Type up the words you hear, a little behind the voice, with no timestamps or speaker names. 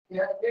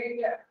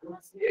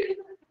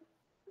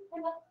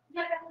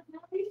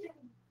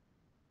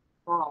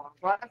Bom,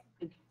 agora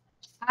sim.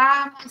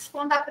 Ah, mas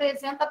quando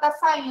apresenta, está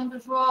saindo,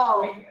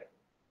 João.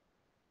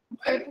 Não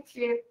sei por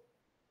quê.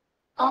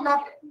 Quando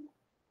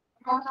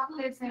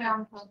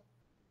apresenta.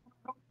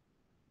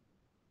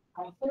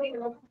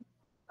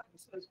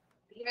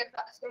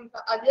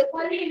 Ali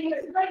foi o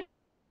início daí.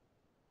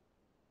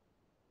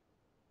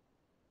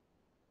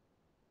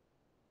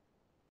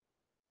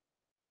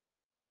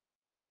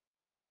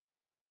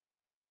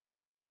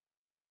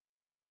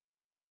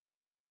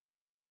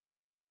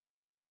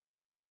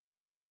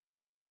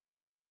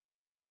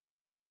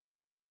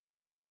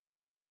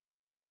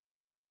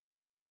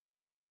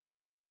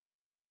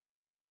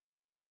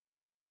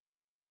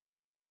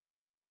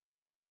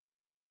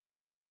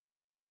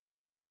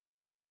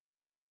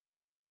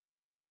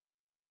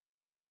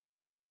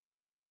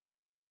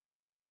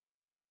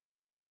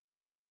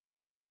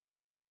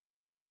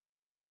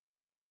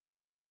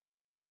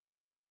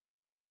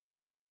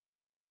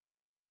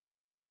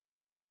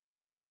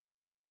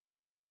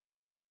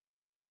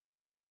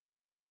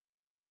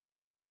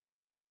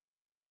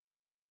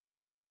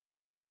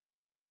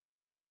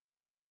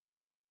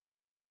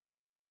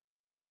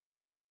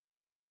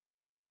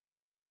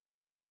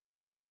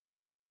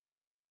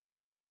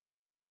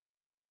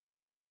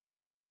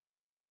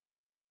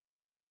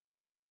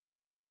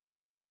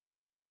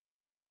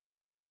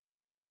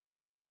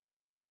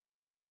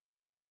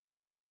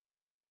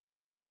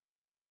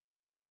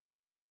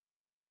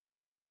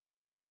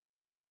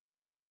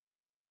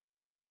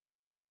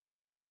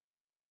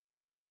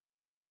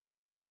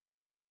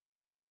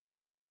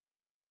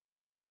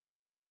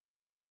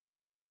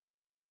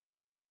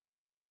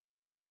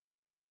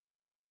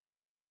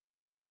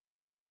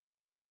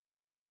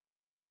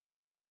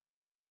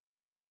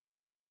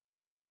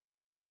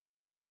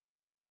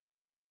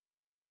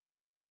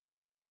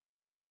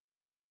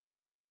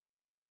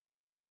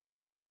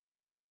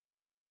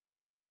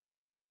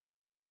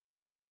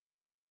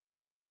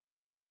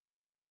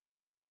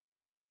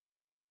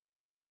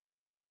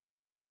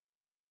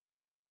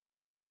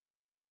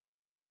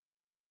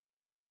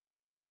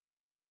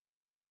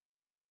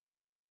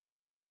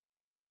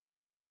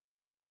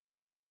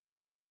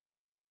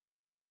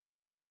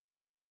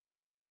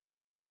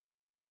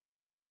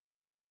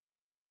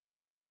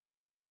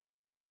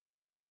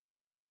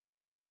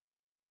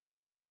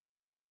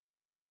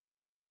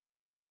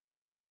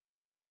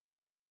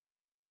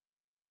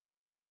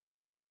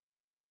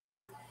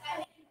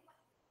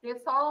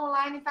 Pessoal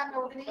online está me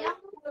ouvindo?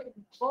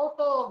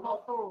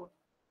 Voltou.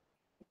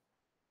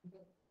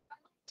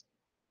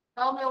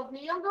 Estão me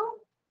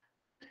ouvindo?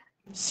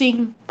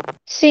 Sim.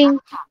 Sim.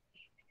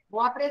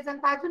 Vou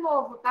apresentar de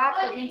novo, tá?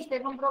 Porque a gente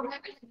teve um problema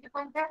aqui com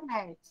a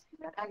internet.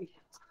 Peraí.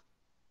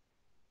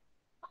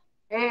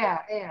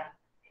 É.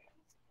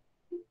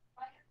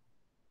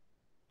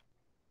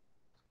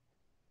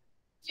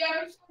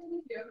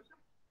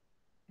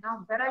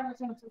 Não, peraí,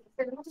 gente.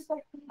 Você não está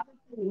aqui.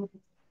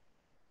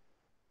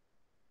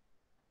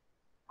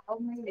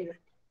 Calma aí.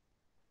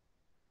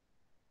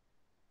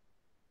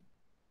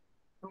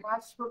 Eu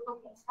acho que eu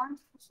estou com um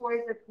monte de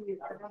coisa aqui.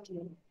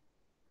 Peraí.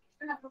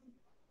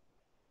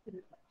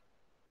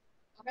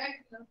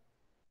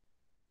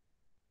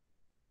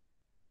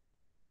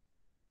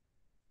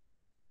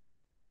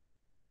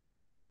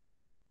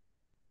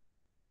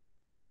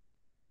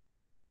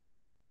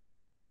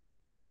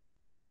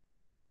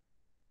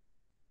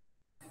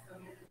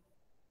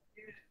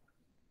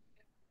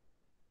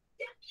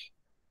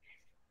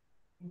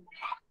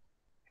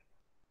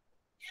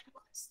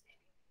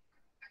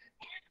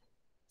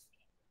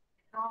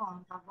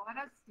 Pronto,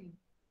 agora sim.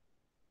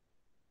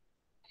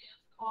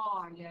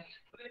 Olha.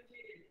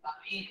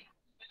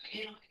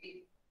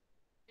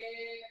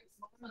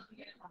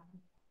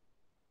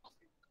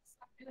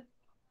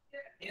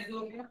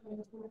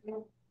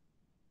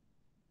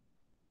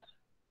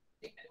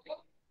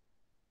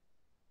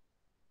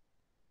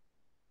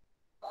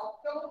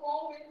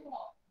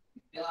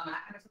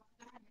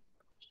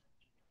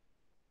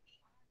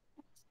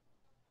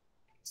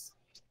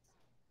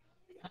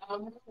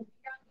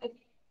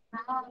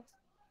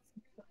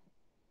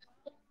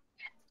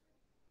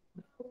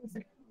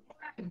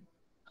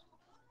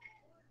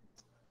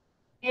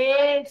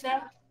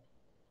 Eita.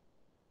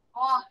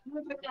 Ó,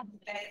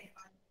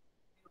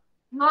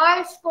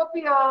 nós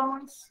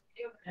copiamos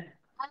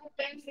a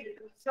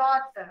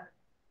J.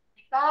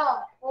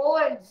 Então,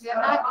 hoje é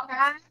da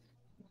K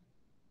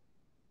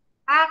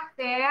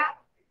até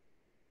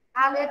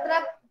a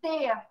letra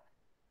T.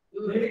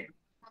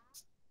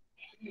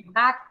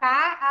 Da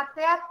K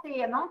até a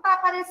T. Não está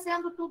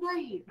aparecendo tudo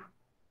aí.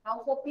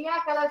 Então, copia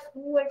aquelas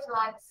duas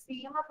lá de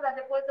cima para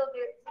depois eu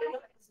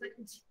descer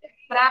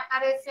para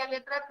aparecer a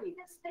letra T.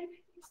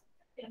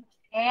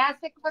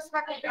 Essa é que você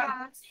vai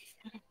copiar.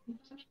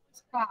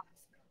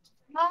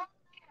 Não,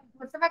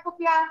 você vai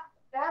copiar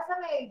dessa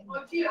mesmo.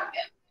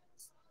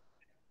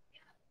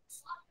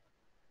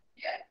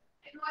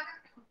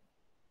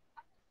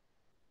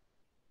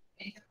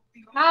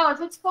 Não, a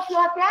gente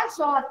copiou até a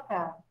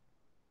J.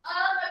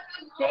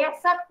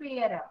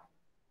 terça-feira.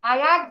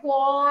 Aí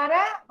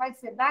agora vai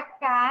ser da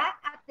K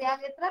até a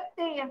letra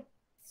T.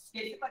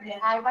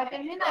 Aí vai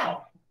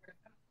terminar.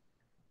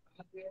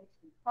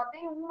 Só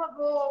tem uma,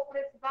 vou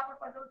precisar para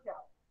fazer o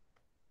tchau.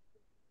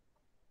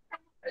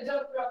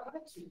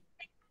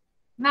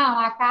 Não,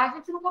 a K a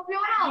gente não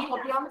copiou, não.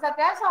 Copiamos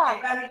até as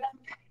horas.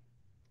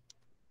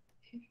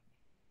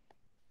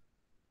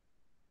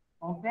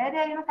 Confere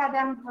aí no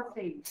caderno de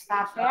vocês.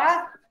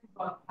 Tá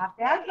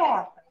até as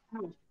horas.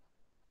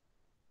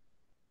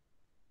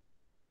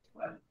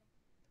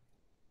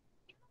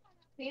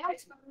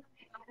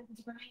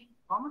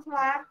 Vamos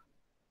lá.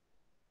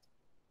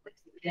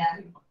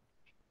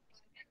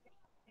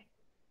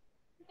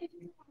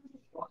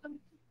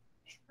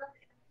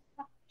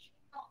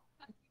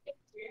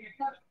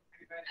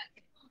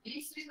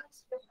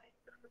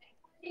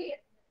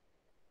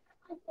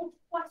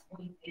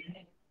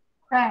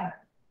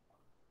 É.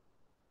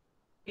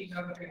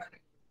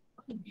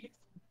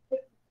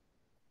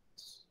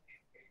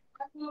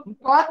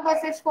 Enquanto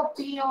vocês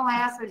copiam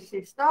essas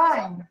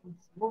questões,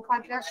 vou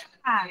fazer a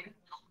chamada.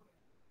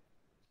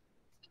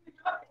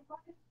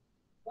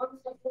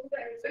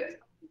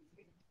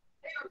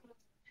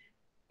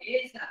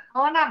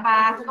 Ana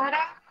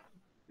Bárbara.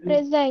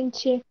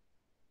 Presente.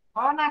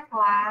 Ana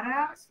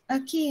Clara.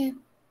 Aqui.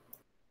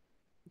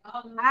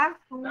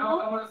 Arthur.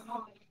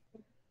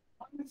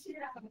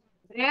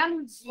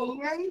 Breno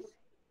Dias.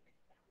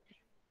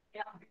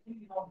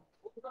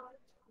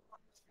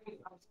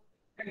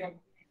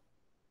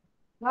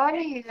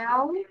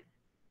 Doriel.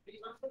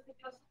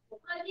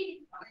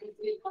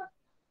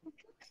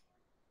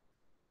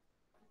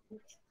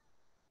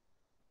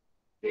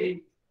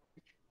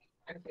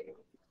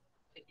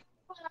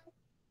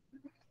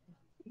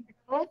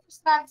 Outros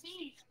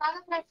trazinhos,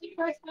 cada trazinho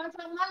corresponde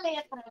a uma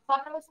letra, só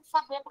para você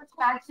saber a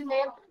quantidade de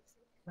letras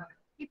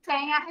que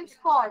tem a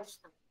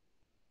resposta. O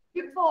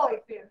que foi,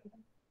 Pedro?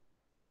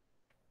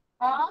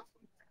 Hã?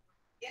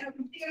 Era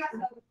muito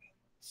engraçado.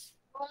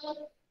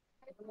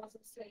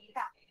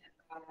 Tá.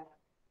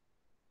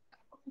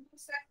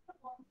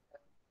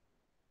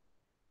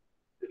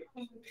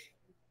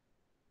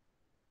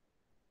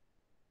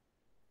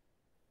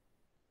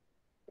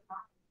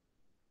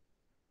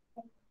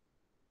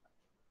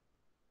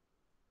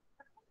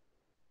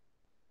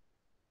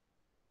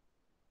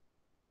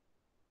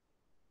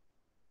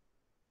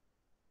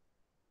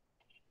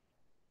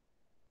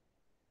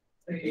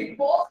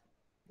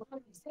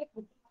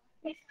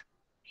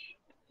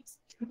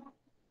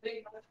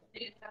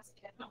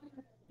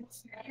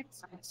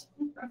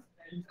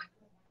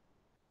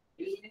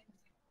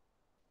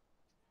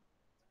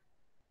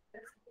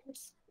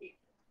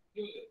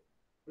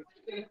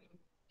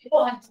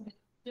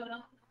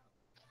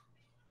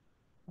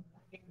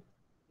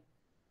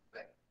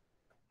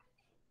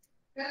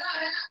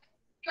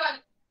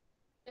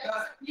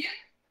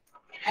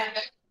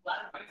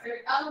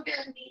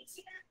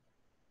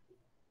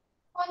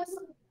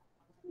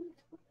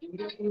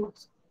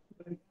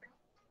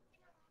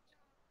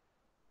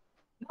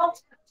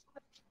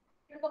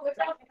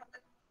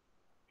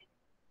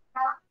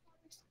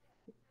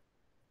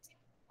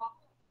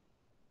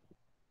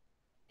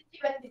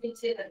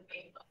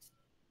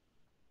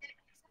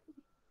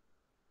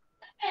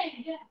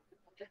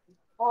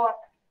 Ó,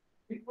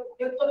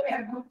 eu estou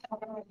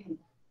perguntando.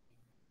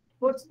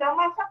 Vou te dar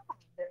uma sacada.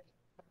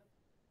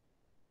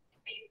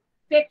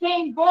 Você quer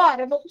ir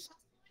embora? Eu vou puxar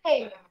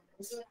ele.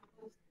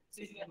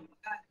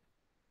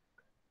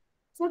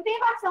 Você tem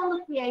noção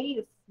do que é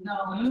isso?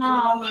 Não.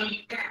 Não.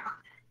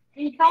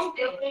 Então,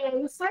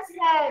 isso é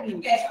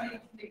sério.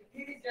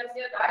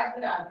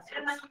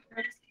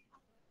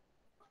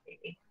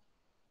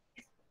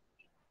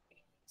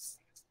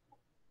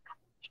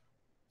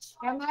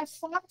 É mais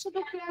forte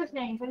do que a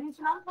gente. A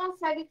gente não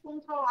consegue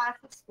controlar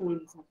essas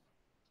coisas.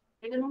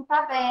 Ele não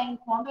está bem.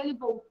 Quando ele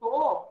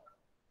voltou,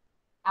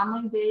 a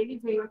mãe dele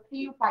veio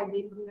aqui, o pai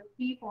dele veio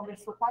aqui,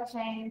 conversou com a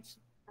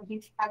gente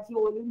está de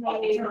olho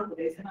nele.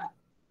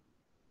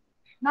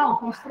 Não,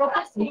 com os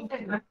professores.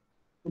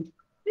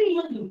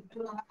 Sim.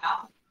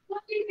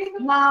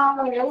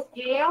 Não,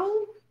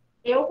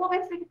 eu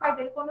conversei com o pai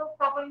dele quando eu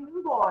estava indo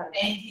embora.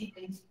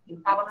 Eu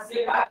estava na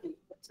cidade.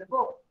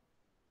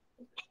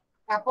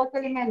 Daqui a pouco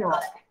ele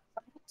melhora.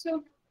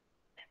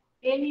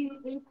 Ele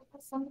está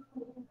passando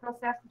por um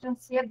processo de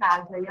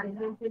ansiedade. Aí, às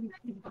vezes, ele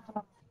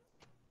fica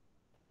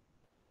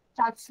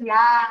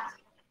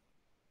chateado.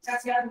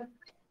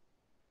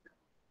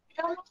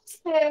 Eu não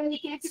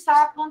sei o que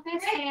está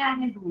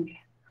acontecendo.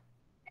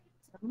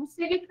 Eu não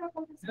sei o que está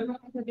acontecendo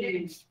com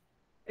ele.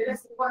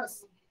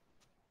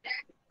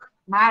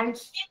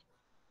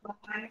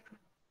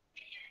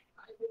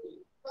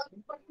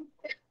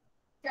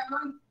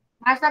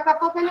 Mas daqui a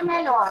pouco ele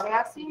melhora, é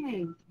assim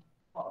mesmo.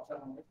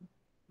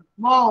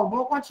 Bom,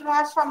 vou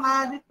continuar a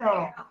chamada,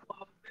 então.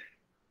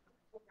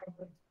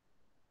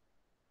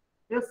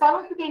 Eu só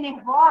não fiquei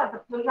nervosa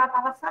porque eu já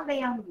estava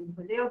sabendo,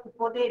 entendeu? Que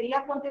poderia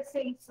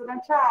acontecer isso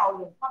durante a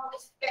aula.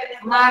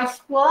 Mas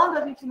quando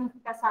a gente não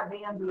fica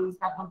sabendo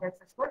que acontecem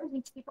essas coisas, a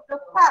gente fica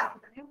preocupado,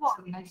 fica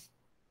nervosa. Mas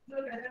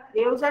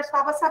Eu já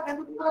estava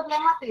sabendo do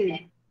problema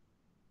dele.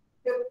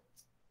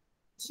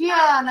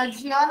 Diana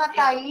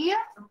está aí?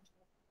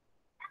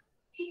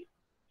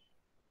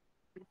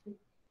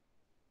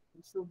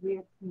 Deixa eu ver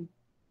aqui.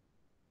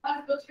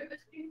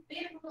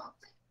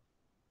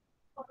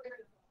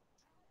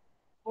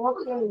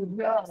 Ok,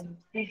 Diana.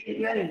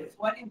 E aí?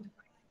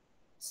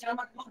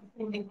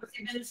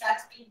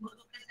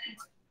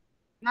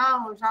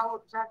 Não, já.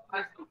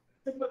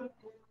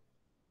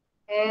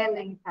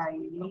 Ellen está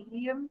aí.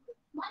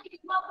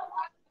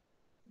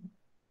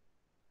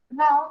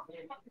 Não.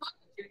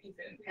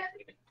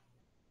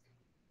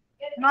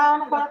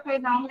 Não coloquei,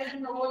 não.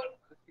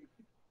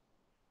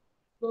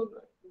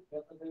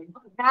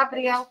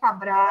 Gabriel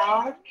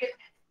Cabral.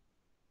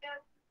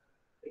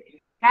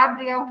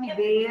 Gabriel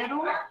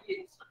Ribeiro.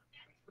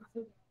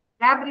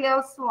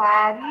 Gabriel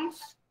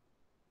Soares.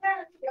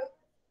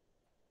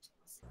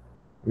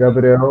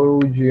 Gabriel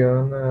e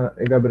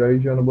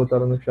Diana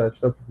botaram no chat,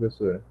 tá,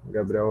 professora?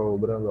 Gabriel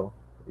Brandão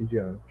e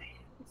Diana.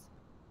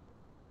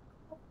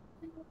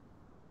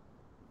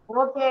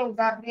 Ok,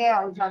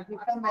 Gabriel, já vi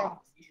também.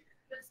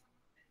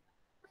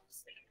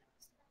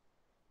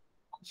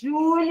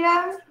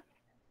 Júlia.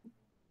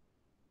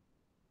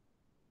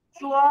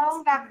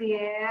 João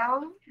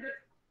Gabriel.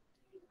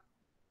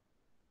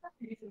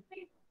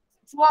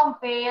 João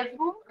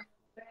Pedro.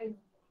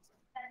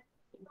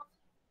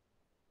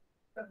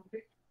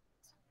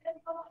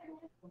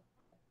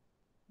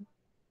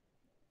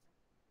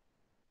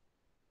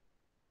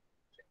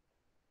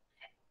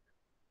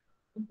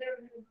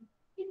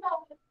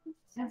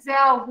 José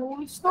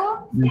Augusto.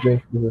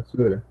 Presente,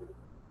 professora.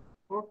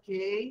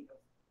 Ok.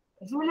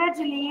 Júlia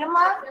de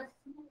Lima.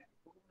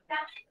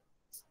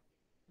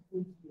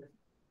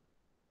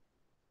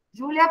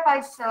 Júlia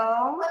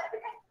Paixão.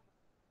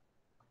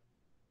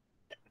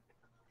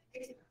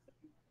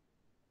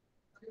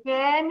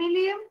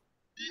 Emily.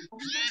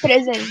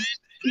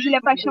 Presente.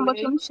 Júlia Paixão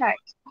botou no chat.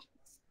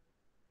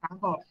 Tá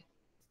bom.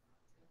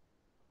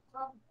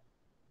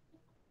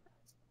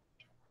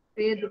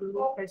 Pedro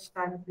Lucas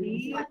está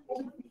aqui.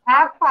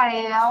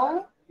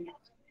 Rafael.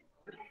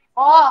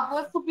 Ó,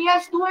 vou subir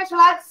as duas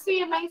lá de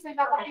cima, hein? Vocês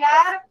já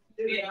copiaram?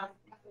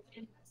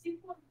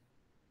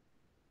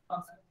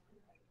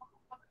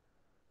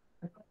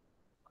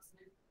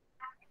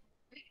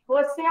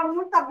 Você é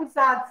muito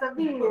abusado,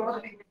 sabia?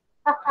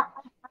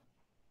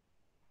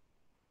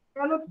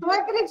 Eu não estou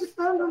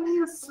acreditando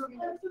nisso.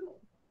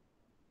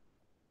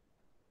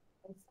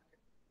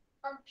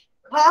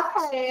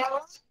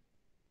 Rafael.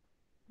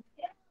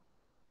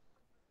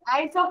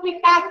 Aí, se eu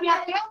ficar aqui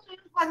até o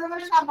tempo fazendo a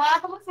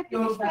chamada, você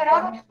fica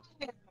esperando.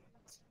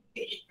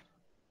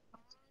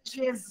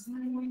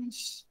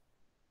 Jesus.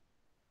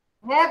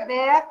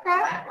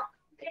 Rebeca.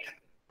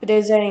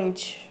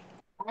 Presente.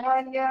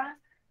 Olha,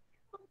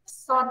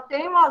 só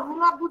tem um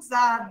aluno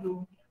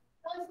abusado.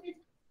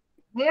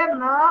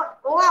 Renan,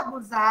 o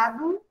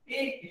abusado,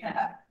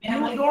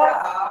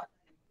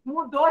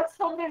 mudou de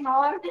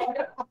sobrenome.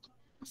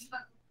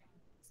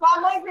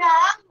 Sua mãe vê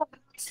a água,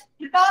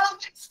 então ela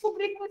vai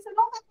descobrir que você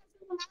não está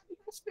fazendo nada e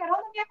está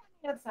esperando a minha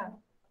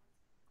cabeça.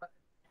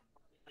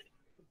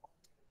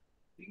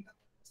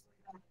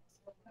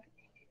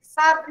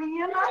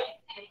 Sabrina.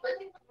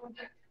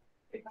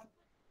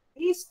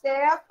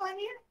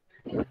 Stephanie.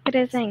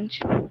 Presente.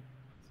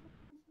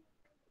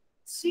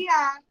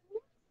 Tiago.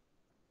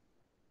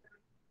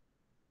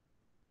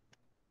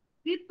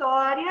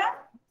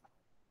 Vitória.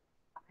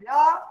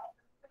 Olha.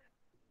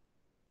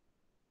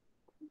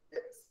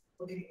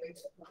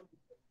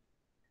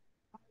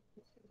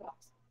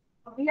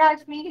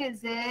 Yasmin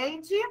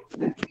Rezende.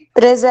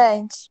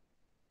 Presente.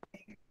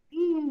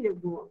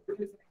 Igor.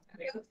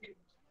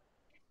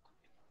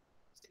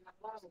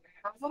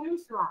 Então,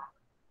 vamos lá.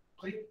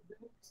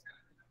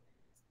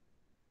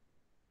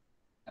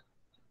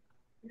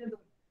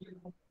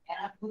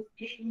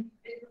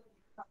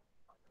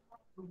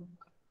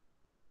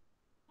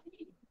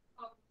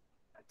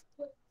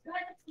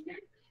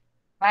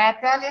 Vai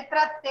até a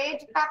letra T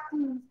de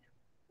Tatu.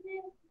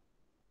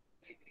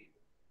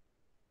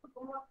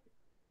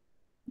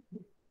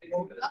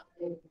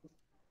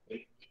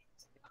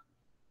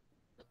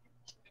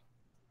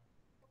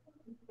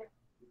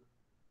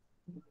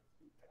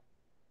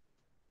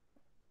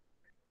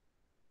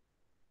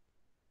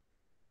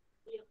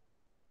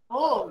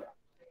 Oh,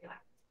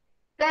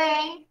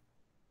 tem.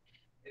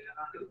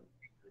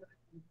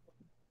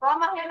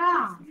 Toma,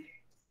 Renan.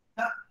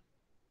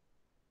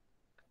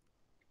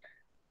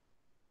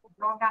 Não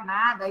joga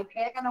nada, aí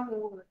pega no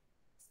muro.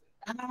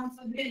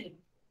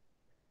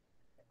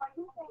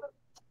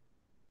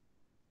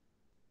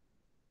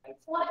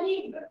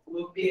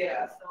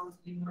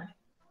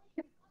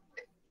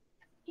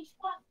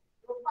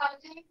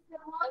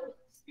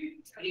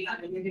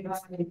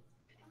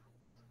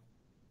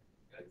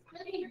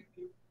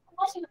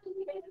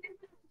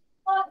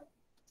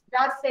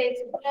 Já sei,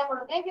 vocês não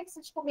lembram nem o que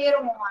vocês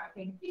comeram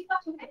ontem.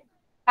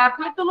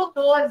 Capítulo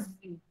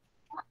 12.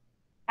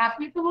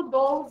 Capítulo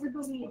 12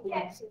 do livro.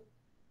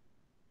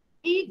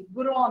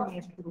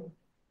 Higrômetro.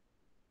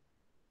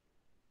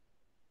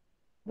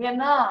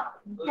 Renan,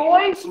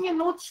 2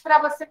 minutos para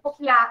você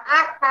copiar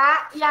a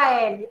K e a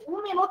L.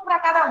 1 minuto para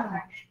cada um.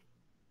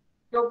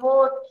 Eu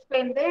vou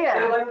suspender.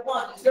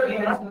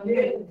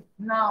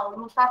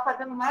 Não está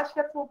fazendo mais que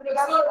a sua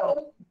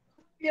obrigação.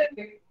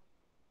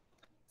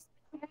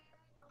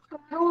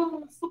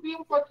 Quero subir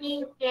um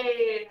pouquinho,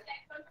 porque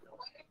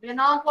ele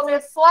não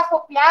começou a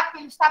copiar, porque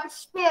ele estava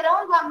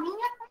esperando a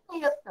minha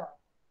caneta.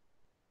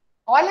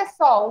 Olha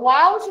só, o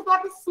auge do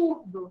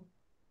absurdo.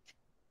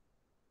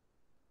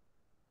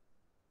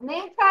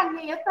 Nem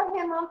caneta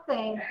Renan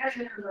tem.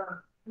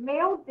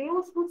 Meu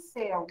Deus do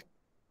céu.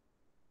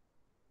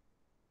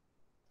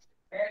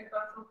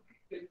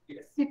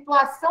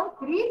 Situação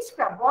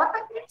crítica?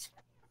 Bota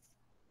crítica.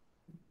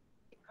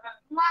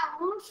 Um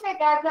aluno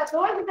chegar dia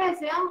 2 de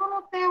dezembro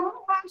não ter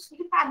um rastro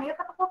de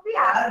caneta para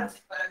copiar.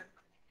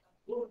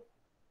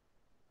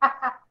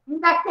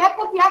 Ainda quer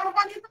copiar com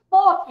caneta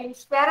boa, porque ele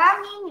espera a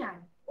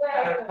minha.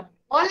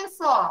 Olha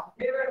só.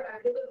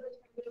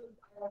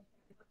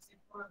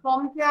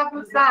 Como que é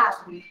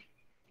abusado. E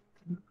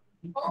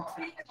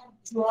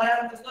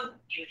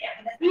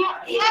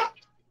a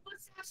que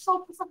você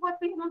achou que você foi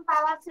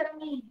perguntar lá se era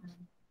minha?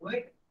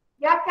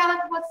 E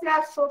aquela que você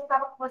achou que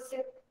estava com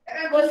você?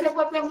 Você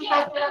foi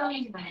perguntar se era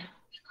minha?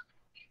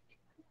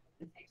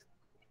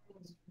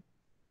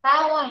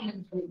 Tá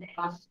onde?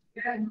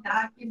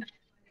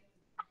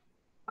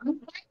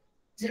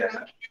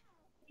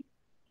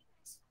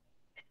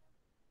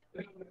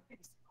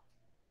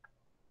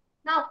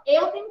 Não,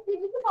 eu tenho que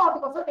pedir de volta.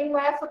 Você tem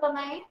essa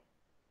também?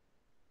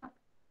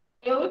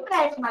 Eu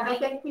empresto, mas eu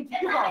tenho que pedir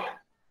de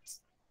volta.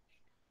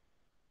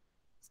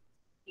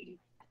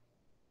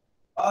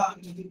 Ó,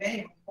 tudo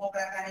bem? Vou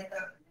comprar a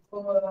caneta.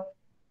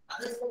 Às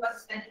vezes eu faço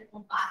assistente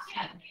com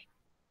parte.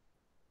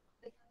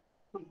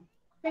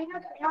 É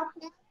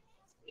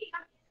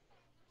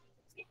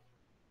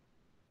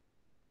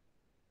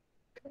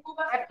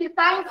porque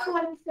está em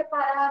folha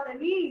separada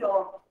ali,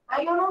 ó.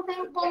 Aí eu não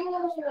tenho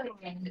como.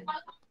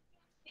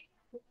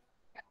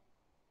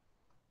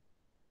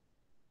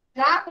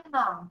 Já que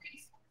não.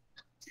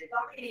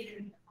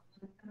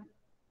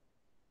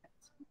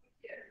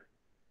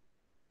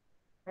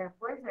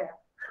 Pois é.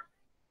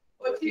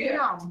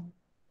 Não.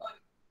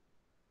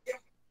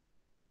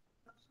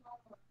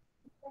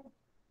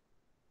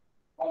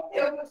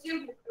 Eu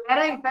consigo.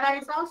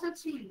 Peraí, só um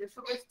minutinho. Deixa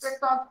eu ver se o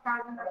pessoal de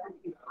casa ainda tá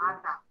aqui. Ah,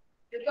 tá.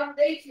 Eu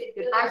guardei, Você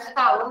está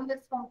instalando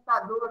esse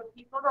computador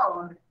aqui toda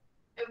hora.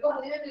 eu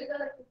guardei a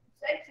visão aqui por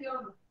 7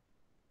 anos.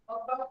 Eu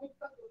tava com o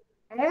computador.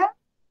 É?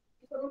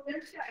 Isso eu não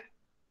tenho chave.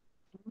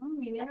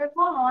 Menino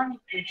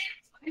econômico.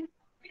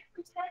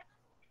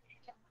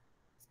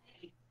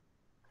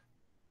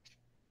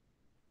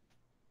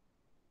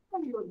 Oh,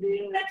 meu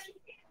Deus.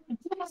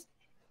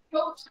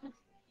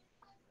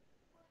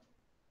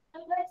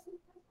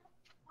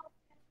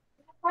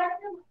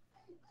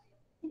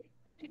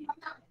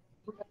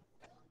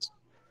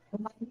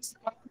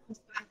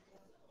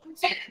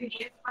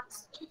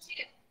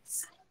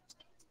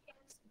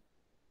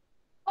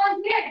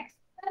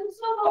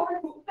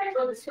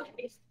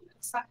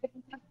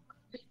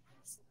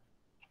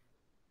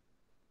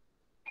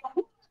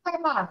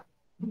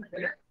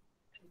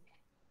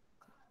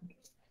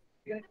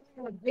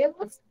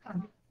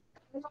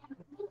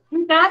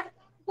 Nada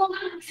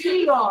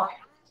confundir, ó.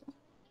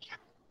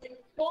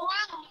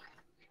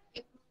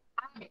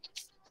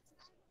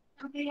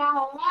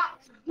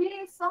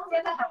 Direção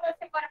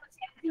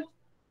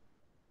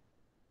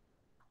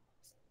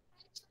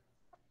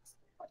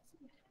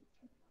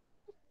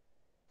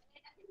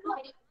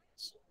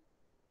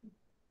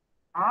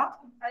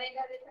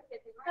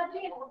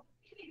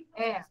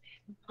é.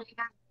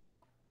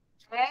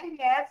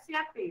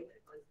 RSAP.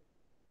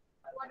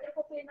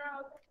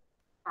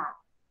 Tá.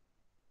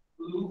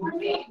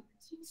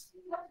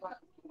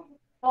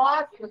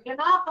 Posso? Porque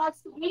não, pode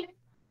subir.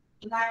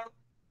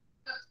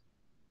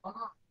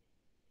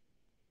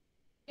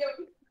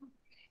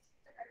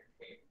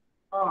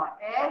 Ó,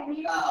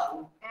 R,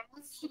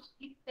 S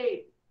e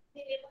T.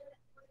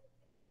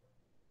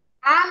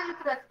 A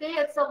letra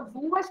T são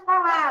 2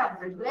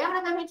 palavras.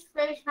 Lembra que a gente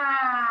fez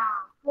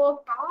na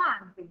portal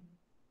ontem?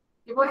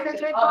 E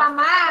vocês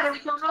reclamaram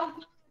que eu não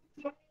vi.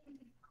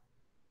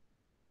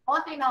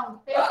 Ontem não,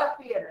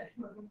 terça-feira.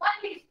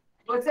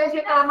 Vocês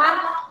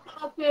reclamaram que eu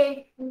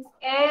coloquei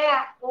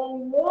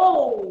um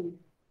ou,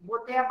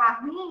 botei a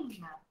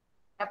barrinha.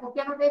 É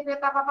porque no dever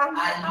estava a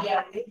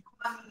barrinha.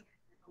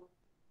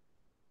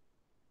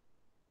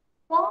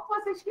 Como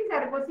vocês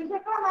quiserem. Vocês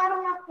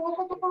reclamaram na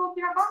pouco que eu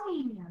coloquei a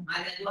barrinha.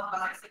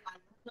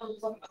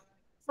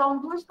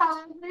 São 2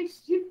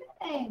 palavras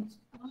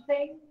diferentes. Não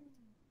tem.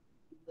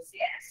 Você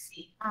é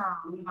assim.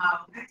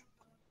 Mal.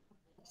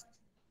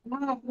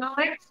 Não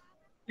é.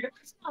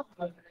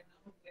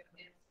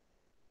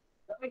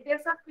 Foi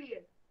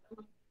terça-feira.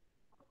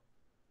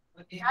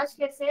 Já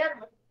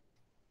esqueceram?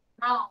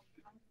 Não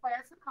foi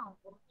essa, não.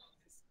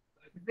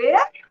 Vê?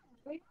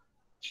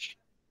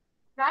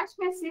 Já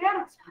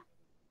esqueceram?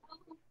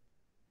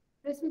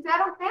 Vocês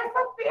fizeram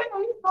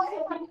terça-feira isso.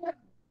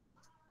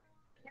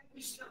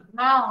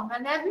 Não, não é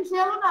neve e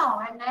gelo,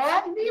 não. É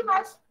neve,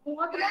 mas com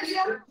outro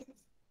gelo.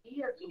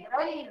 Isso,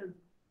 era isso.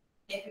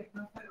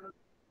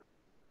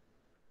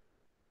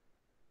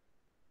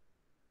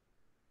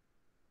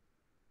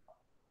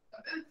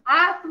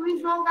 Arthur e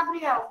João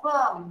Gabriel,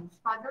 vamos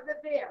fazer o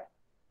dever.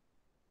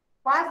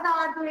 Quase na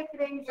hora do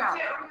recreio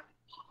já.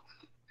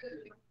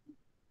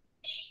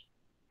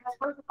 As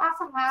coisas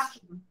passam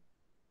rápido.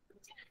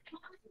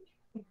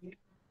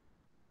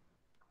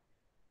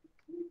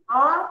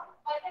 Ó.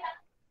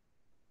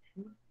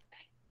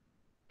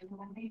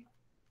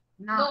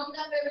 Não.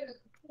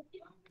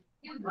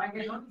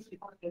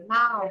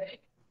 Não.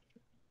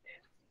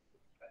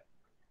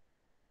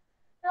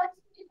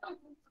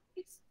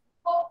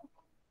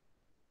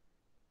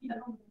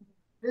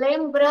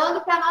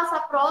 Lembrando que a nossa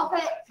prova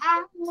é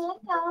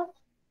amanhã,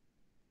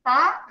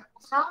 tá?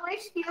 Não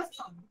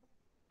esqueçam.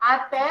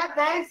 Até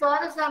 10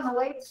 horas da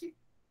noite,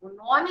 o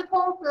nome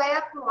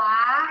completo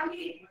lá.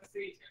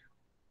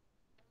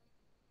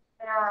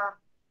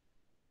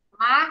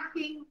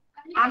 Marquem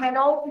a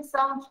melhor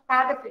opção de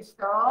cada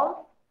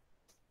questão.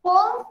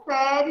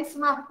 Confere se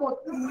marcou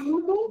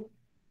tudo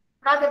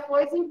para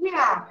depois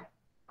enviar.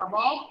 Tá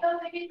bom?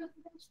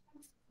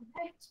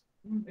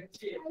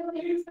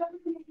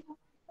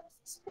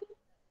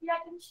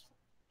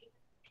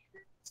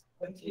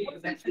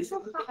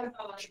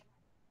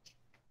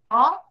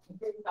 Ó.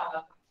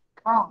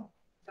 Ó.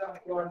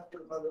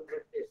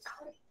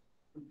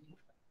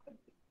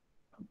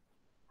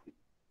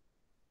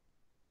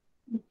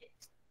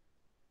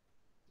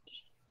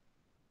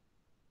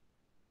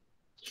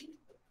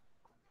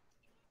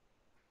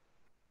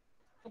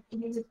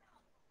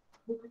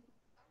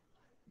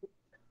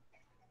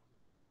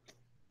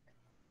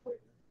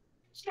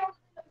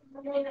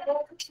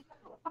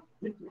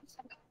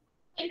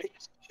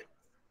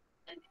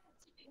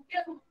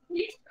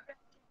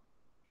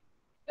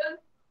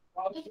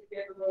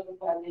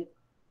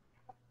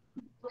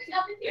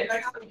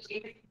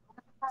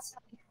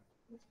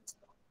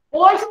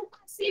 Hoje eu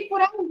passei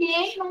por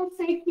alguém, não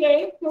sei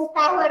quem, porque o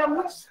carro era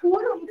muito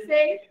escuro, não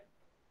sei.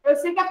 Eu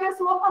sei que a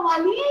pessoa falou,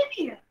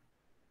 Aline,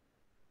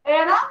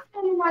 era,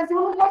 mas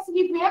eu não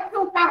consegui ver porque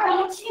o carro era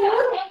muito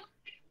escuro.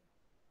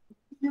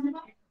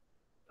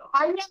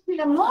 Aí minha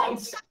filha, mãe,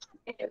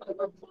 eu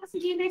não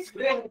consegui ver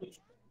escuro.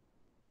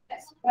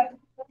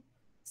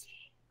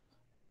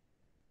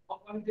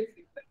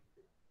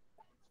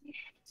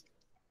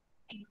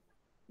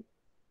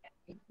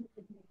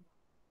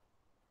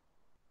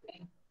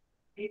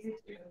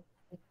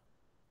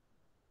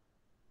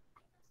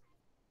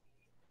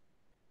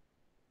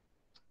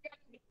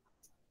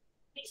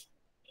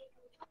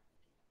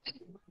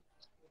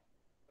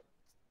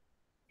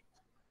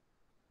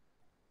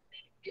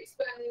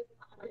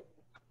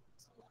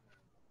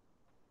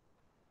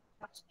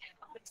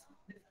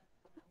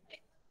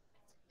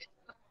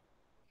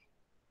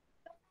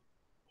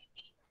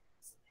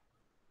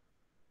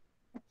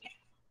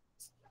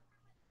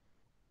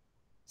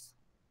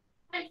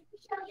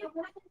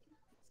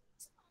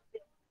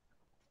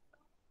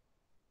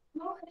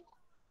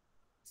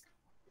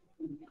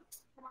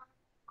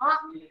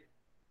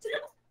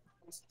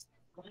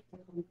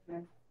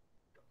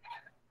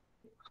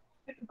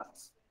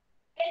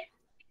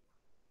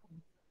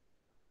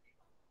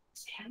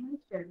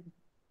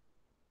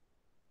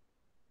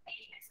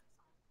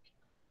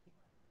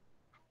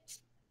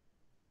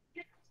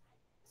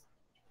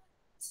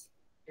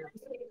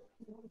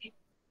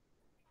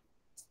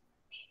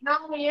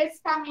 Não, e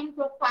esse caminho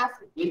que eu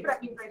faço aqui para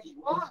vir para a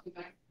escola,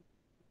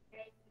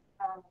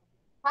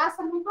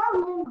 passa muito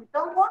aluno.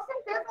 Então, com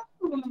certeza é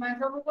aluno, mas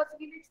eu não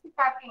consegui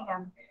identificar quem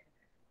era.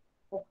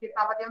 Porque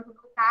estava dentro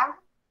do carro.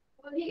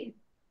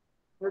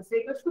 Eu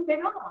sei que eu escutei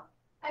meu nome.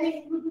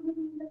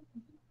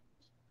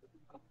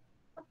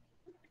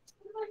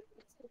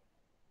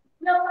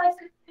 Não, mas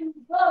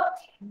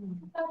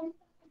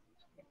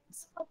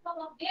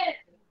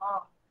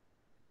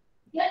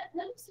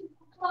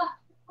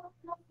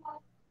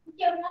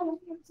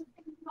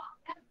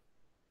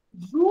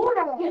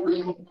jura?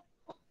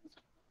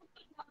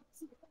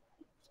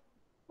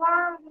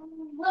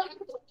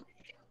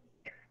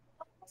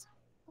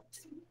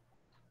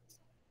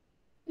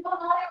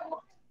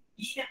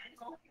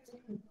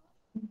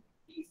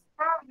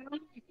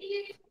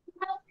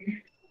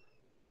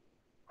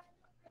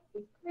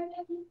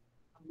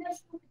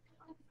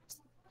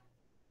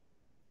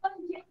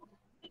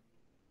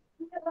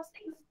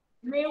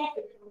 Meu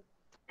Deus.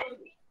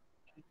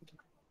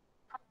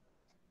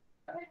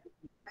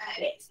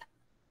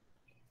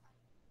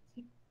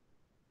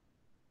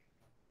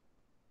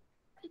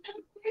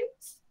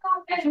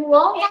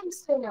 João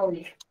Marcelo.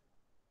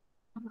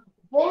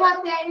 Vou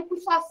até aí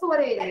puxar sua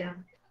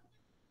orelha.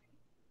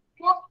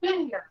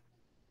 Fofinha.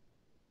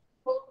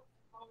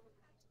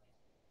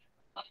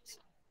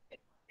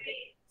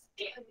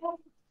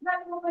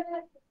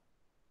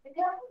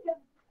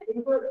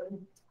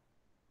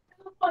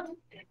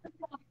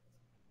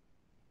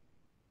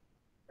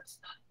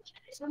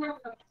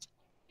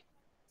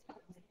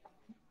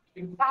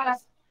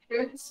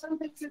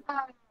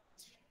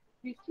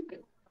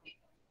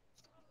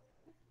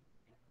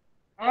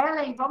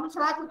 Ellen, vamos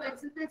lá que eu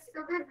preciso desse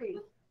seu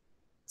dever.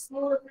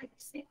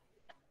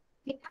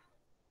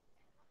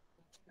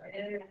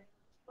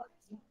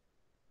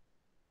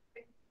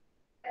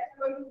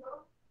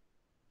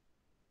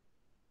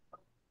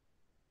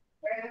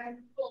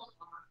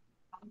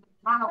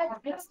 Ah, não, é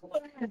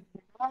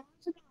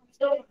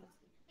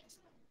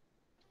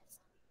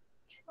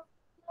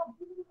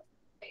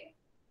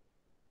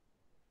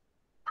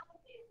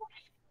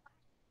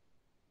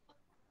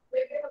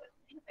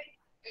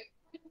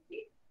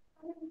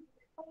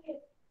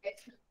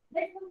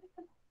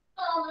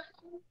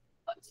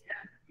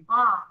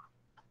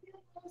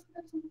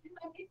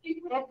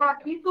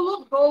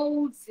capítulo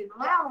 12,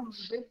 não é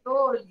 11, é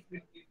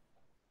 12.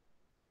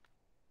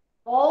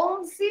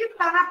 11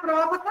 está na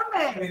prova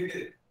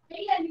também.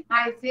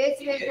 Mas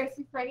esse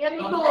exercício aí é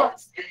no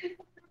 12.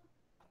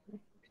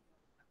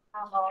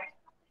 Tá bom.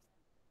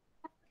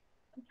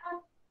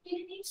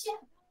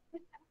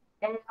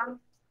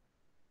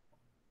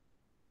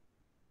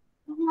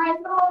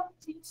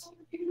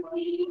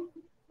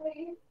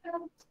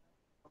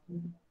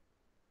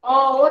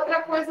 Ó,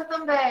 outra coisa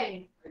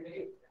também.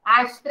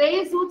 As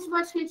 3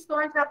 últimas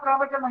questões da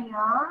prova de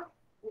amanhã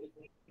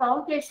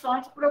são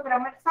questões de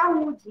programa de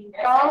saúde.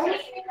 Então,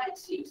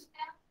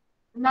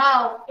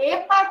 não,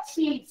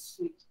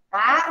 hepatite,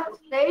 tá? O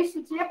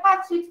texto de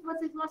hepatite que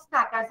vocês vão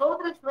citar, que as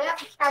outras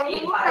doenças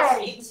caíram no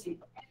teste.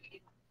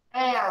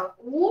 É,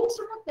 o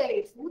último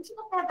texto, o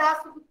último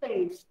pedaço do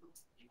texto.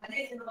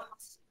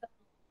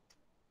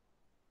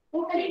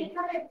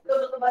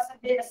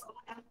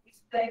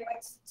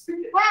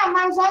 Ué,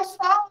 mas já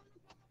está.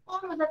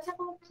 Eu já tinha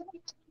colocado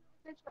aqui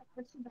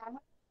para estudar.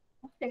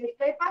 O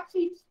texto é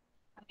hepatite.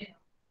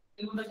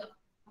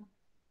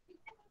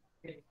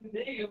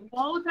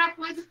 Outra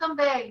coisa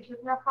também, que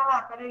eu ia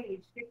falar, peraí,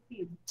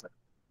 esqueci.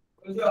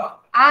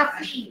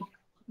 Ah, sim.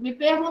 Me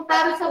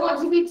perguntaram se eu vou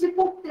dividir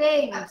por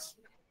 3.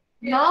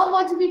 Não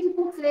vou dividir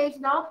por 3,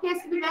 não, porque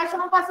esse bimestre eu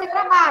não passei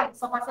trabalho.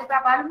 Só passei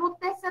trabalho no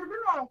terceiro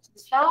bimestre.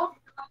 Então,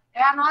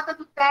 é a nota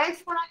do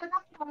teste com a nota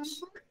da prova.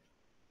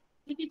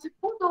 Dividir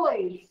por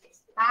 2,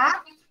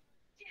 tá?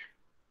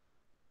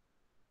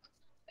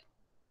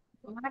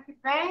 Semana que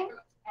vem,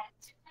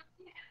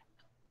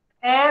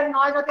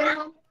 nós já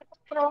temos uma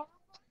prova.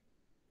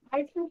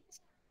 Aí,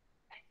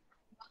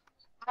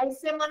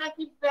 semana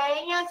que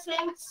vem, a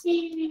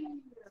gente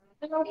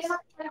tem alguma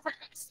coisa para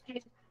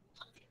dizer.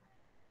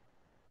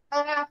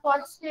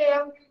 Pode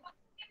ser.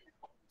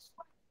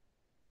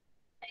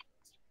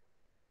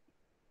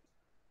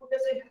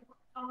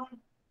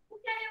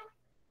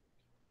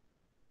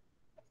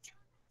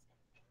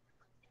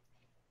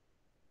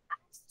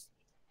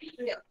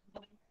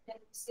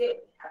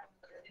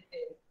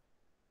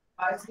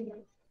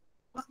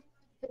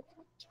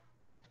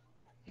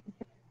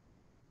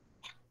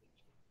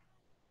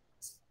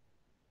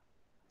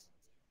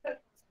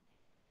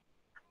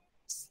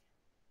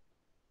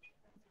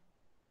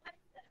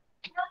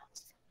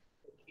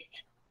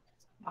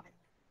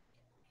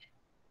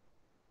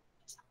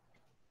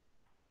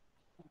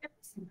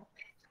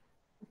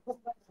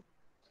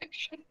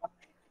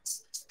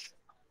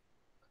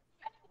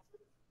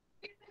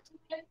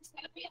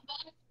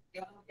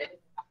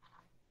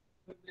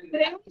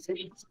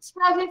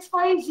 Para a gente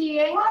corrigir,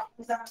 hein?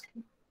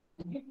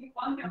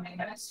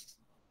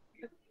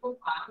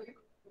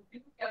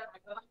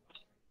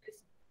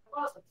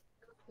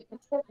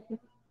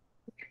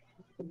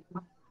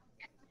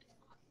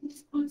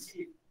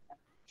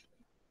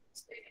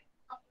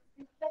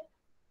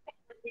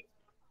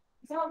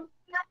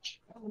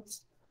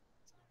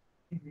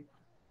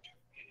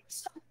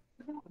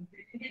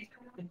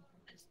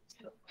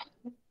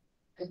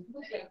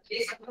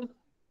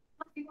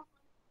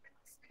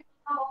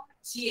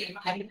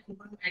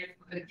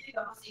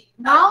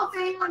 Não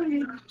tem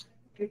livro.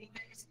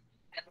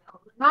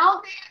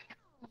 Não tem.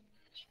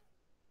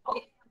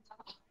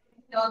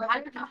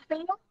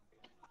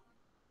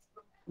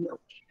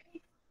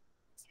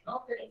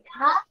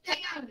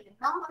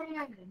 Não tem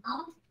ali.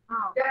 Não.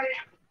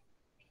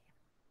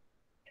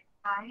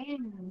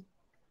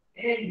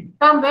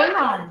 Também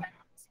não.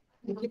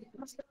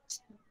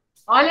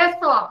 Olha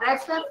só,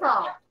 presta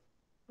atenção.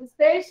 No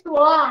sexto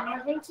ano, a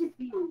gente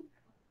viu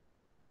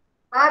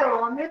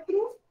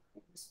parômetro,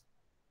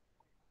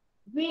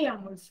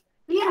 vimos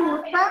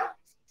piruta,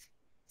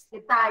 que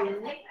está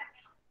aí,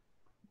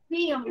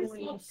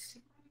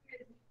 vimos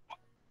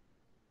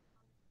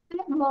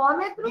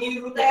termômetro,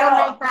 que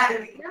também está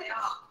aí.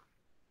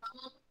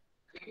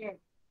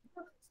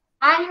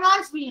 Aí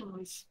nós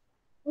vimos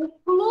o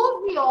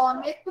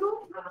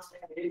pluviômetro,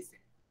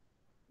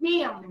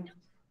 vimos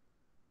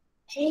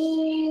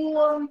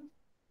o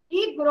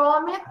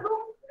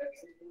higrômetro,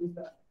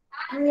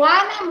 o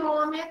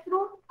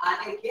anemômetro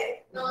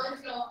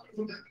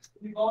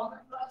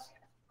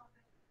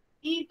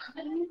e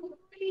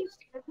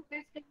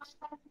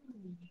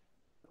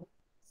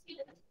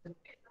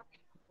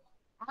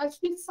acho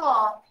que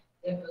só.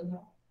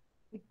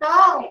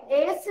 Então,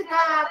 esse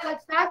da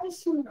quantidade de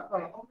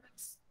chuva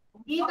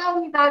e da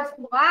umidade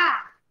do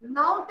ar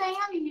não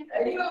tem ali.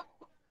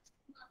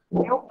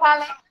 Eu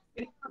falei.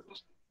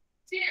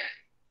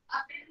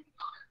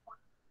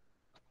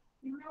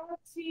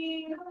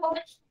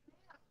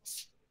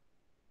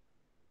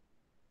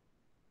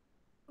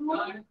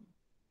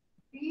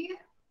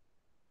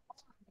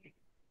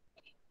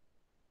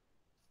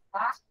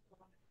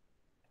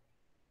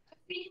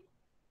 E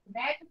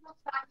médio no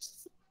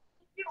site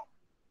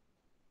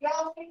e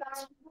a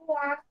unidade do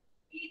ar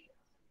e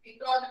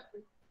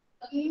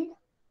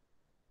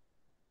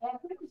é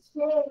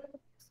clichê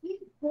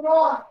e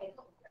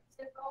crônico.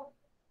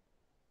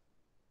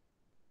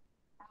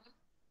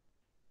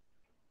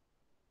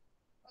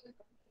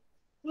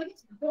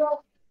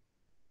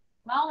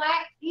 Não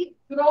é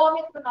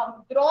hidrômetro,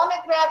 não.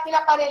 Hidrômetro é aquele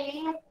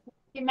aparelhinho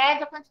que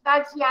mede a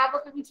quantidade de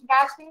água que a gente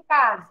gasta em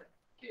casa.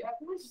 É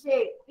com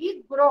G,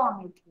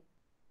 hidrômetro.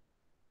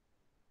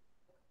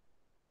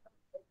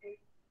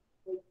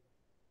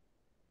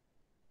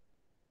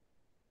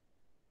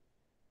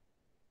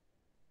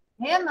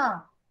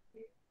 Renan.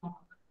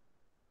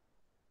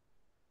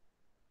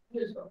 Meu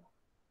Deus,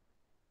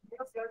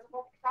 eu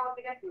vou ficar uma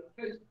brigadeira.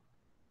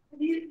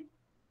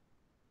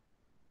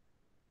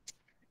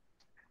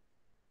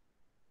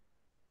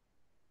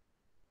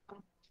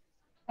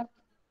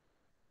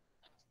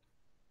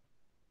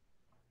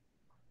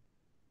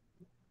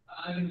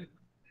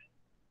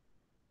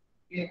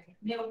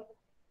 Meu,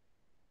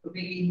 eu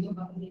peguei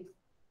uma vez.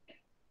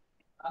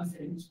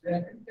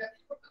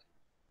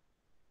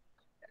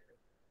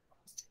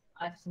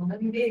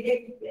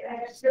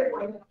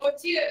 Ô,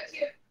 tia,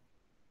 tia.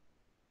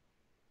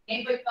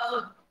 Quem foi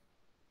falando?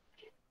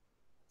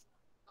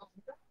 Ô,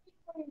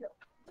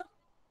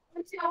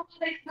 tia, eu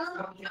falei,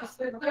 não.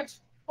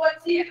 Ô,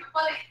 tia, eu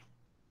falei.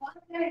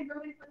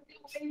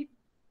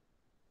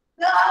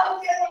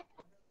 Não, eu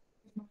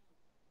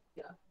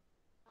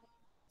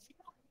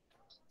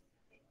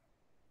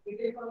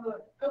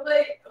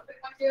falei,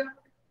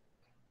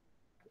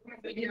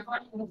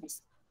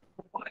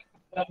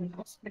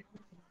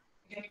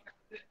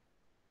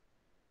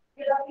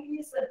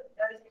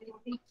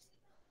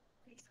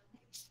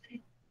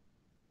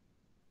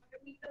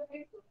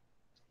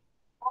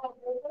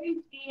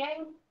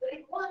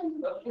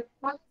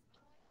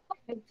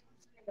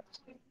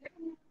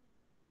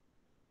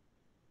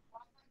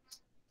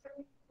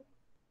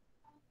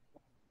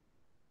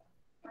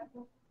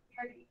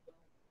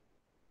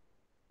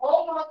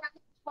 ou colocar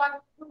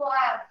fora do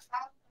lado,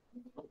 tá?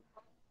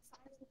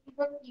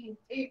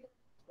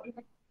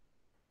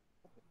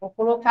 Vou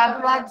colocar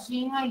do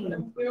ladinho aí.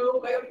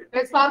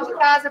 Pessoal de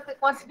casa,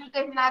 conseguiu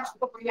terminar de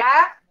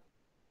copiar?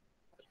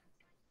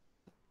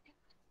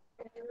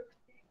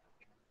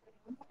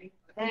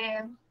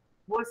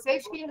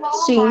 Vocês que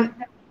enrolam Sim. mais,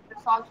 né? O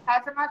pessoal de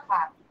casa é mais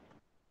fácil.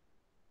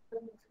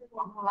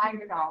 Vamos lá,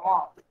 então,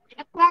 ó.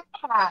 É pra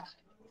cá.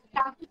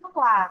 Tá tudo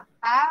claro,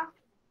 tá?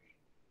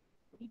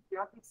 E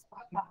pior que esse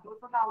computador,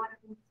 toda hora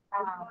tem que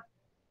ficar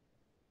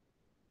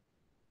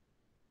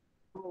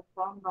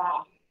colocando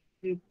a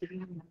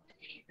vitrine.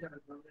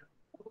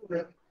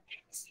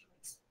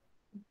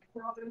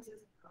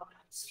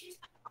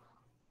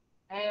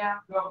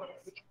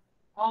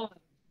 Ó,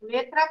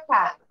 letra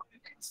K.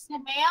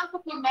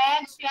 Instrumento que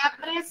mede a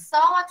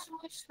pressão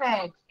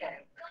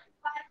atmosférica.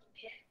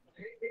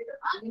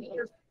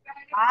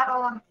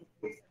 Parâmetro.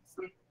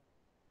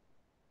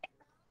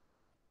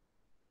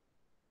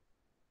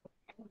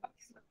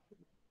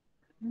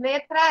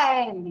 Letra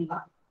L.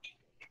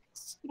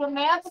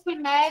 Instrumento que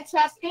mede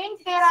a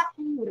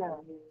temperatura.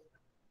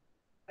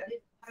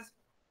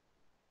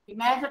 Que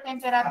mede a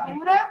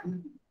temperatura?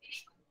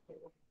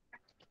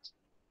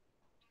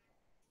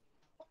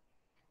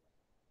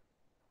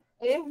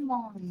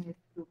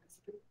 Termômetro.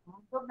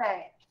 Muito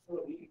bem.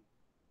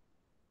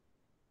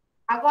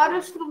 Agora, o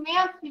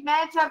instrumento que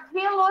mede a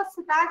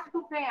velocidade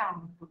do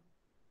vento.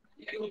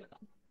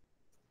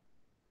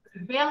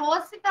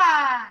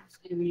 Velocidade.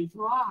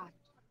 Ó.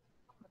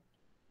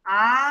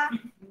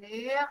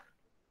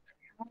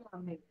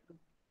 Termômetro.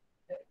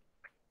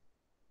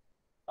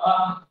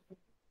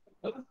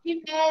 Que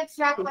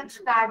mede a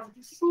quantidade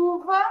de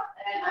chuva.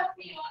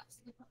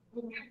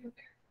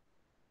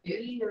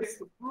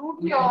 Isso,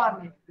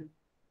 pluviômetro.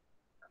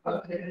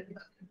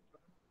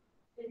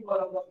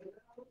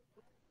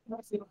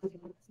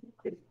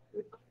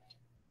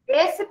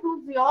 Esse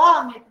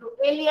pluviômetro,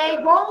 ele é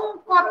igual um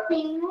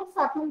copinho,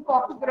 só que um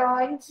copo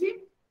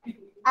grande.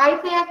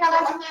 Aí tem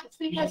aquelas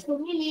metinhas do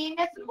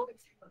milímetro.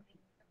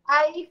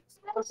 Aí,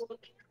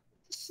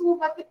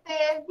 chuva que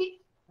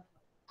teve,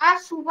 a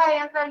chuva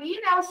entra ali,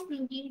 né? Os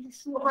pinguinhos de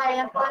chuva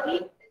entram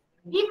ali.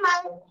 E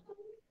mais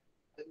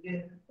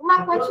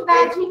uma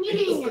quantidade em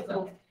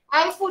milímetro.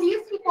 Aí, por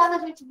isso que quando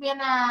a gente vê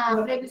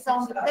na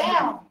previsão do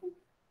tempo,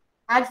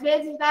 às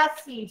vezes dá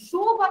assim,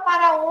 chuva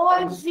para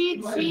hoje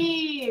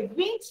de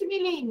 20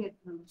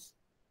 milímetros.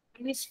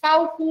 Eles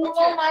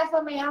calculam mais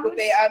ou menos. Eu vou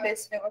abrir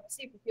esse negócio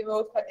assim, porque meu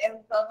outro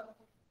caderno está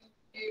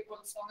de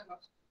evolução do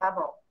negócio. Tá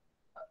bom.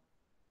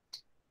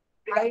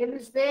 Aí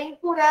eles vêm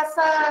por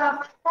essa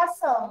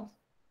marcação.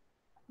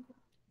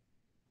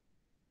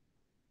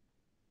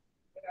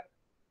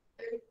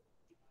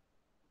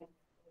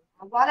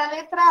 Agora a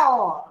letra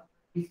O.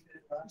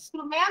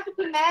 Instrumento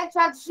que mede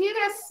a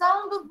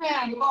direção do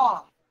vento.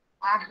 Ó,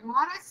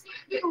 agora sim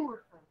que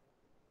luta.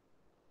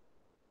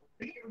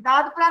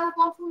 Cuidado para não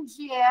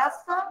confundir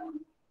essa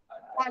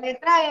com a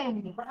letra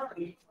M.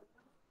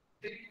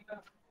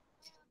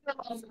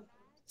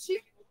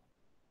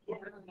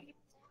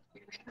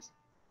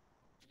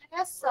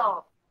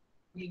 Direção.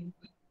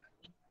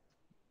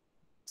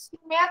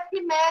 Instrumento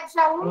que mede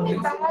a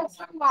umidade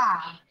do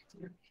ar.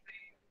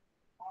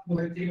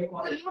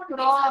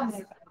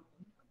 Hidrômetro.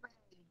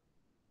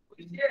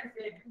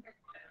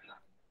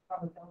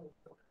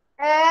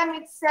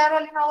 Me disseram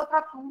ali na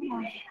outra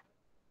turma.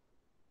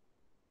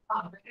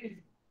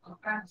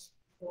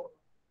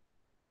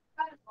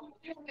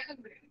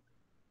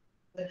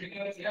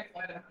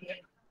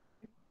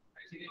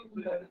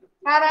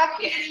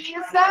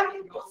 Caracteriza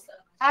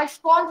as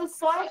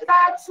condições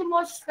da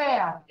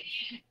atmosfera.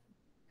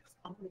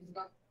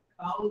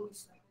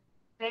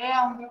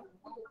 Tempo,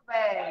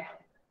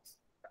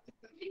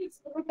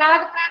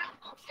 cuidado para não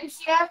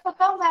confundir essa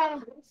também.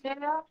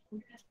 Entendeu?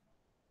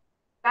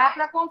 Dá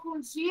para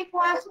confundir com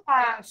as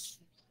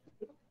baixas.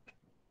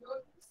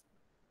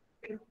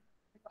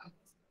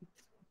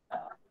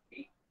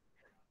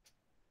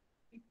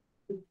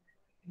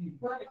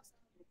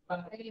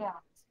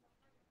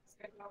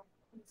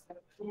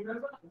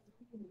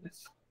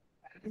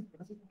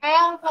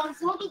 É um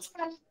conjunto de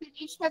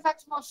características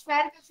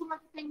atmosféricas de uma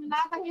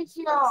determinada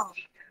região.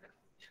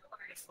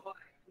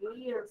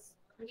 Isso,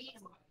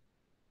 clima.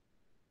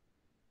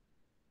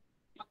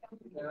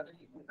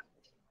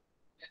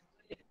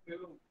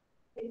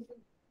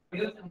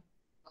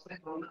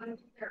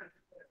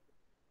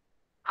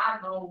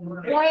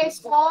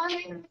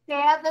 Correspondem a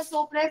quedas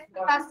ou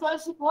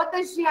precipitações de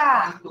gotas de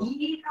água.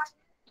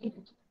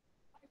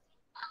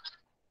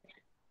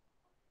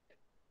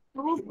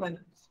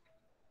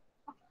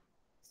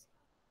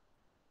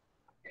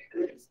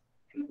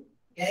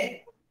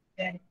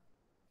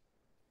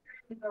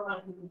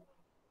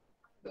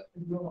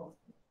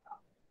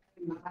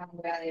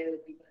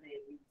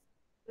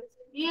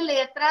 E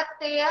letra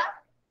T,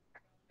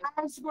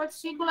 as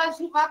gotículas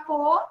de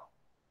vapor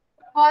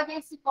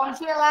podem se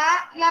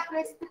congelar e a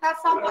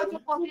precipitação pode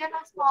ocorrer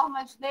nas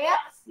formas de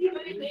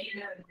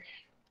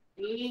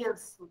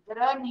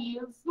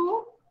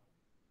granizo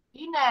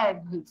e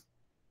neve.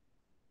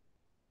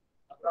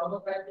 A prova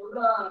vai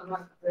toda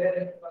na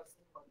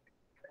férias.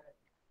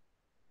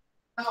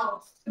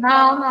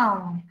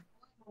 Não.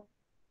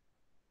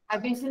 A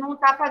gente não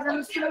está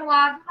fazendo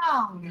simulado,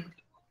 não.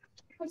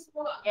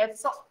 É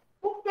só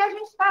porque a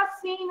gente está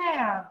assim,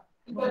 né?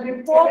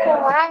 Um pouco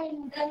lá e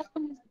um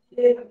pouco.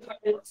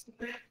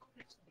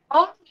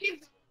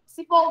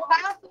 Se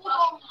voltar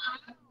tudo,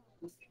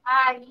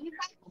 aí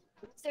vai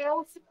ser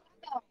o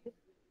simulador.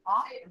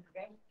 Ó.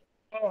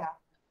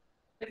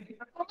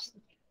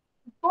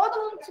 Se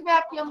todo mundo estiver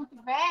aqui ano que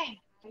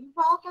vem, aí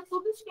volta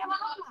tudo esquema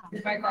normal.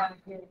 Vai dar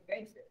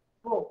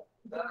Vou.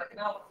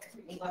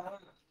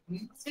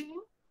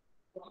 Sim.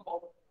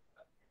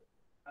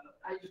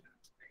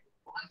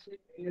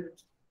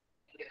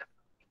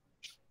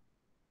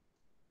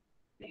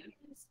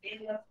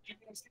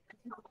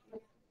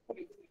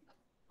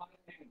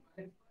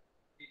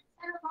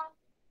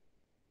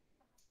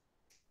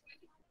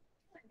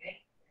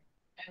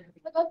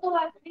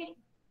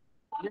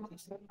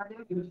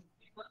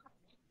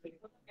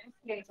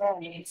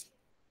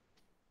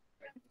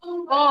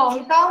 Bom,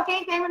 então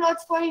quem terminou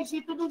de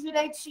corrigir tudo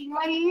direitinho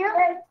aí,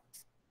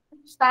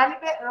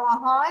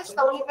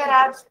 estão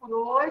liberados por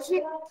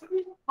hoje.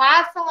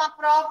 Façam a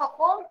prova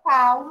com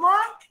calma,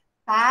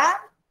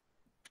 tá?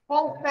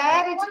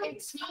 Confere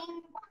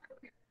direitinho.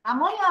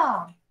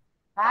 Amanhã,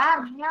 tá?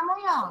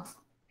 Amanhã.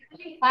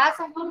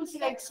 Façam tudo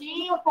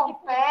direitinho,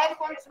 confere.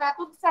 Quando tiver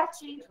tudo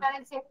certinho,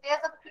 tiverem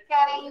certeza do que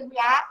querem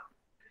enviar,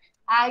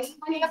 aí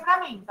liga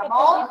para mim, tá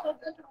bom?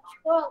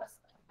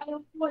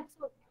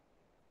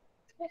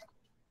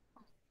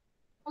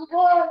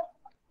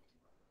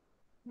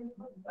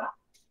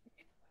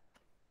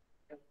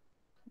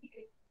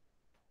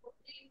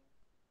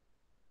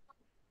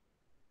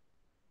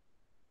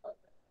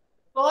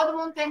 Todo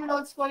mundo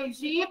terminou de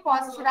corrigir?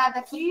 Posso tirar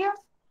daqui?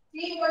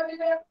 Sim, pode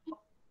ver.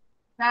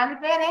 Já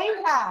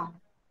liberei, já.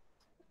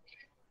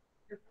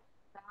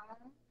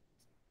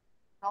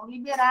 Estão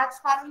liberados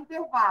para o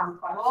intervalo,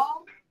 tá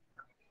bom?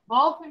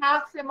 Bom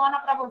final de semana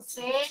para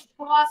vocês.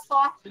 Boa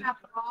sorte na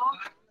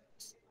prova.